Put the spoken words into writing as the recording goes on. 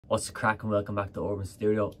What's the crack, and welcome back to Urban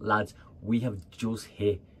Studio. Lads, we have just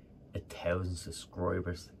hit 1,000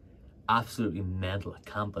 subscribers. Absolutely mental, I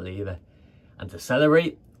can't believe it. And to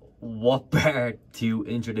celebrate, what better to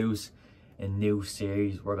introduce a new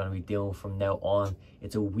series we're going to be doing from now on.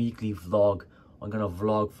 It's a weekly vlog. I'm going to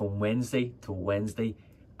vlog from Wednesday to Wednesday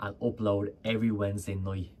and upload every Wednesday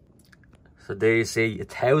night. So there you see,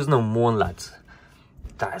 1,001 lads.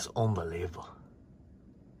 That is unbelievable.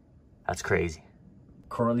 That's crazy.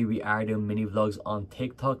 Currently we are doing mini vlogs on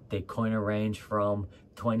TikTok. They kind of range from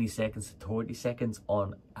 20 seconds to 30 seconds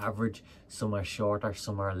on average. Some are shorter,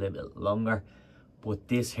 some are a little bit longer. But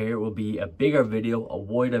this here will be a bigger video, a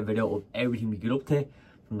wider video of everything we get up to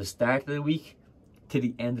from the start of the week to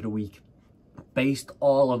the end of the week. Based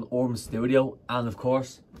all on Urban Studio and of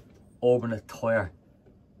course, Urban Attire.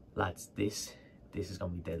 Lads, this is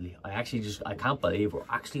going to be deadly. I can't believe we're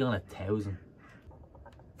actually on 1,000.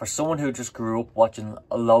 For someone who just grew up watching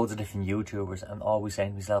loads of different YouTubers and always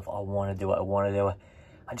saying to myself, I want to do it, I want to do it.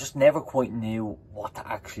 I just never quite knew what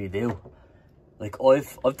to actually do. Like, I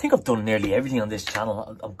think I've done nearly everything on this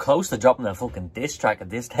channel. I'm close to dropping a fucking diss track at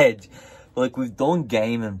this stage. But like, we've done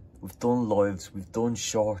gaming, we've done lives, we've done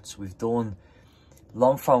shorts, we've done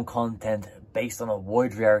long form content based on a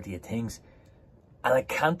wide variety of things. And I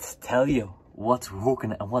can't tell you what's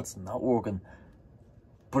working and what's not working.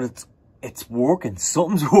 But it's working.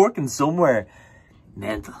 Something's working somewhere.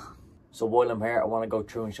 Mental. So while I'm here, I want to go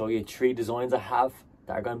through and show you 3 designs I have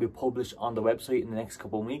that are going to be published on the website in the next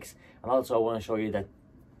couple of weeks. And also I want to show you that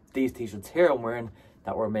these t-shirts here I'm wearing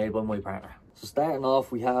that were made by my partner. So starting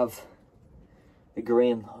off, we have the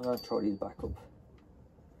green. I'm going to throw these back up.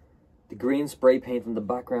 The green spray paint in the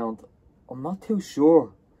background. I'm not too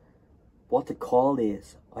sure what to call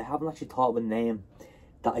these. I haven't actually thought of a name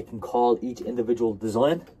that I can call each individual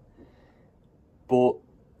design. But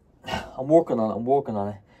I'm working on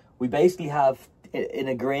it. We basically have, in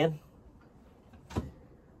a green,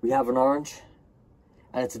 we have an orange,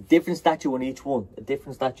 and it's a different statue on each one, a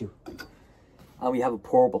different statue. And we have a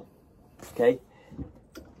purple, okay?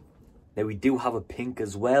 Now we do have a pink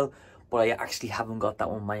as well, but I actually haven't got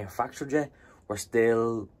that one manufactured yet. We're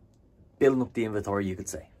still building up the inventory, you could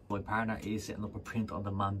say. My partner is setting up a print on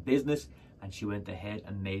demand business, and she went ahead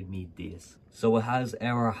and made me this. So it has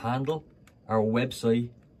our handle, our website,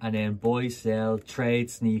 and then buy, sell, trade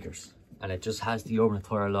sneakers. And it just has the Urban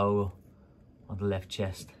Attire logo on the left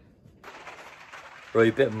chest.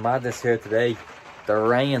 Right, a bit of madness here today. The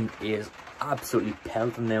rain is absolutely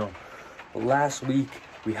pelting now. But last week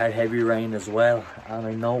we had heavy rain as well, and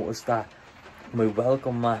I noticed that my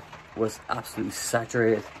welcome mat was absolutely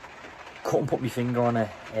saturated. Couldn't put my finger on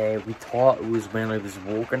it. We thought it was when I was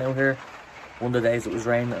walking out here. One of the days it was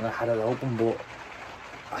raining and I had it open, but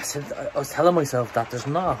I was telling myself that there's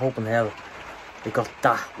not a hope in hell it got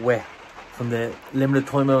that wet from the limited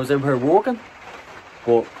time I was out here walking.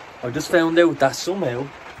 But I just found out that somehow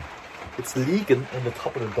it's leaking in the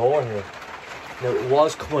top of the door here. Now it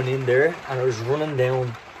was coming in there and it was running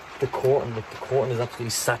down the curtain. Like, the curtain is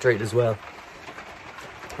absolutely saturated as well.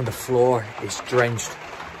 And the floor is drenched.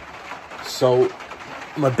 So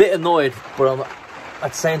I'm a bit annoyed, but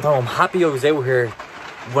at the same time I'm happy I was out here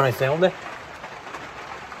when I found it.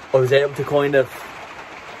 I was able to kind of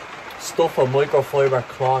stuff a microfiber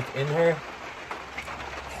cloth in here.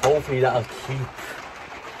 Hopefully that'll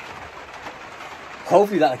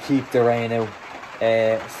keep the rain out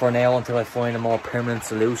for now until I find a more permanent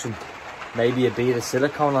solution. Maybe a bit of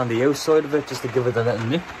silicone on the outside of it just to give it a little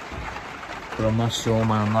nip. But I'm not sure,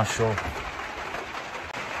 man, I'm not sure.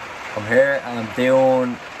 I'm here and I'm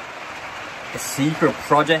doing a secret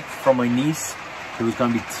project for my niece who was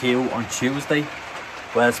going to be 2 on Tuesday.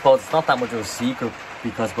 Well, I suppose it's not that much of a secret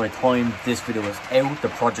because by the time this video is out, the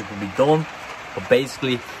project will be done. But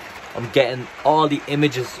basically, I'm getting all the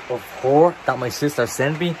images of her that my sister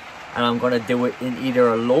sent me, and I'm going to do it in either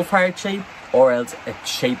a love heart shape or else a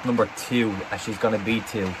shape number 2, as she's going to be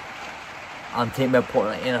 2. I'm thinking about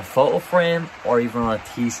putting it in a photo frame or even on a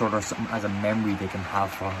t-shirt or something as a memory they can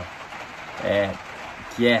have for her.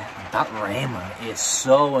 Yeah, that rain, man, is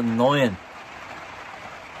so annoying.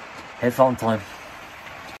 Headphone time.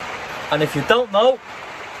 And if you don't know,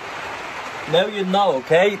 now you know,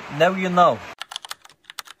 okay? Now you know.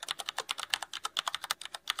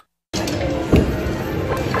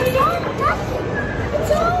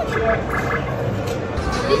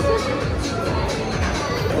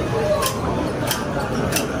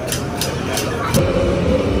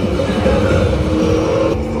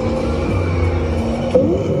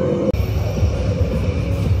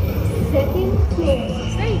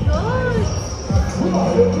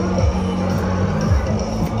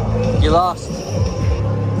 You lost.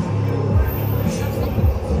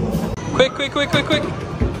 Quick, quick, quick, quick, quick.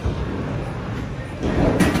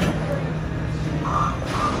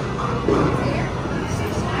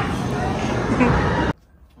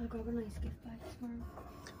 I'll grab a nice gift bag tomorrow.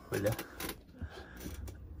 Will ya?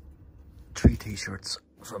 3 t-shirts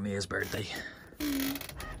for Mia's birthday.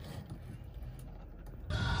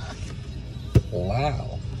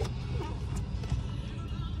 Wow.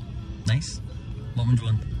 Nice. What one do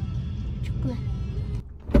you want?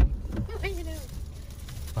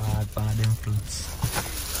 Bad influence.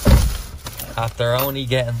 After only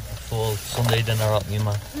getting a full Sunday dinner at me,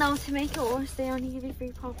 man. No, to make it worse, they only give you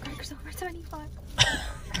free pop crackers over 25.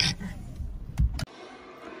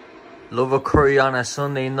 Love a curry on a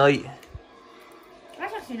Sunday night.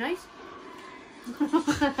 That's actually nice.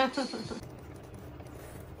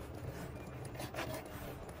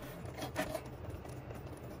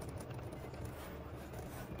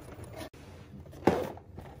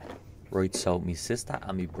 Right, so my sister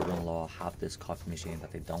and my brother-in-law have this coffee machine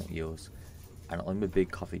that they don't use. And I'm a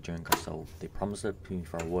big coffee drinker, so they promised it to me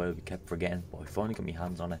for a while. We kept forgetting, but I finally got my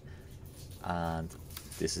hands on it. And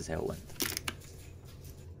this is how it went.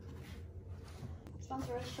 Smells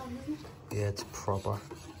very strong, doesn't it? Yeah, it's proper.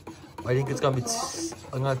 I think it's gonna be.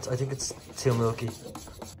 I think it's too milky.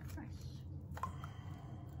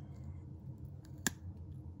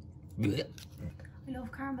 Yeah. I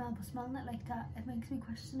love caramel, but smelling it like that, it makes me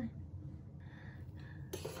question it.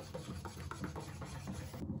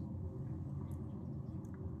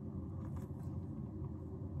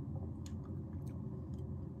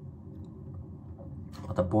 I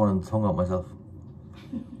had to burn the tongue out myself.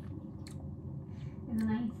 Is it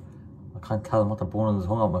nice? I can't tell him what to burn the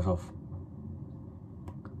tongue out myself.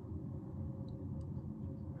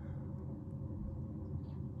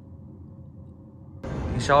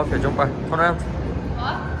 You show off your jumper. Turn around.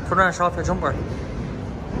 What? Turn around and show off your jumper.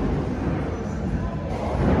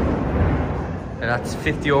 Yeah, that's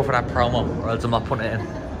 50 euro for that promo, or else I'm not putting it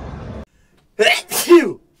in.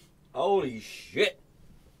 Holy shit.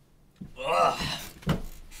 Ugh.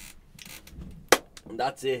 And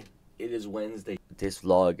that's it. It is Wednesday. This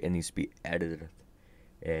vlog, it needs to be edited.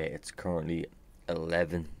 It's currently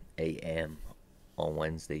 11 AM on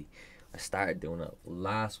Wednesday. I started doing it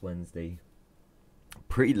last Wednesday.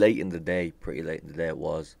 Pretty late in the day it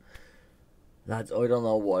was. Lads, I don't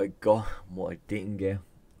know what I got, what I didn't get,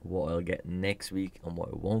 what I'll get next week and what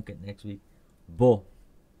I won't get next week, but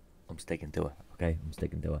I'm sticking to it, okay? I'm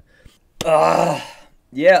sticking to it.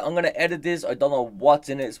 Yeah, I'm gonna edit this. I don't know what's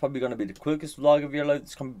in it. It's probably gonna be the quickest vlog of your life.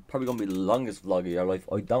 It's probably gonna be the longest vlog of your life.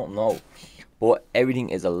 I don't know, but everything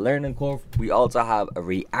is a learning curve. We also have a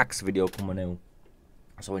reacts video coming out,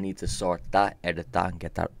 so I need to sort that, edit that, and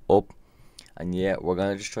get that up. And yeah, we're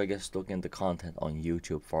gonna just try to get stuck into content on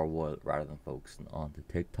YouTube for a while rather than focusing on the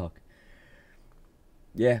TikTok.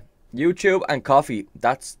 Yeah, YouTube and coffee.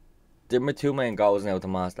 They're my 2 main goals now to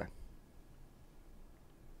master.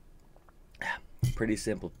 Pretty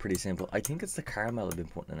simple, pretty simple. I think it's the caramel I've been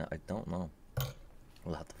putting in it. I don't know.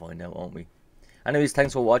 We'll have to find out, won't we? Anyways,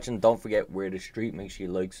 thanks for watching. Don't forget, we're the street. Make sure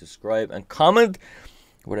you like, subscribe, and comment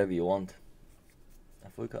whatever you want.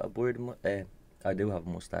 Have I got a beard? I do have a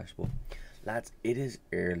mustache, but lads, it is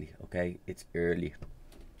early, okay? It's early.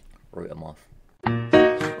 Right, I'm off.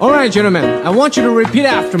 Alright, gentlemen, I want you to repeat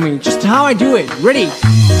after me, just how I do it. Ready?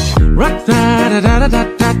 Rock da da da da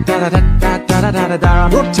da da da da da da da da da.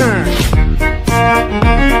 Rook turn.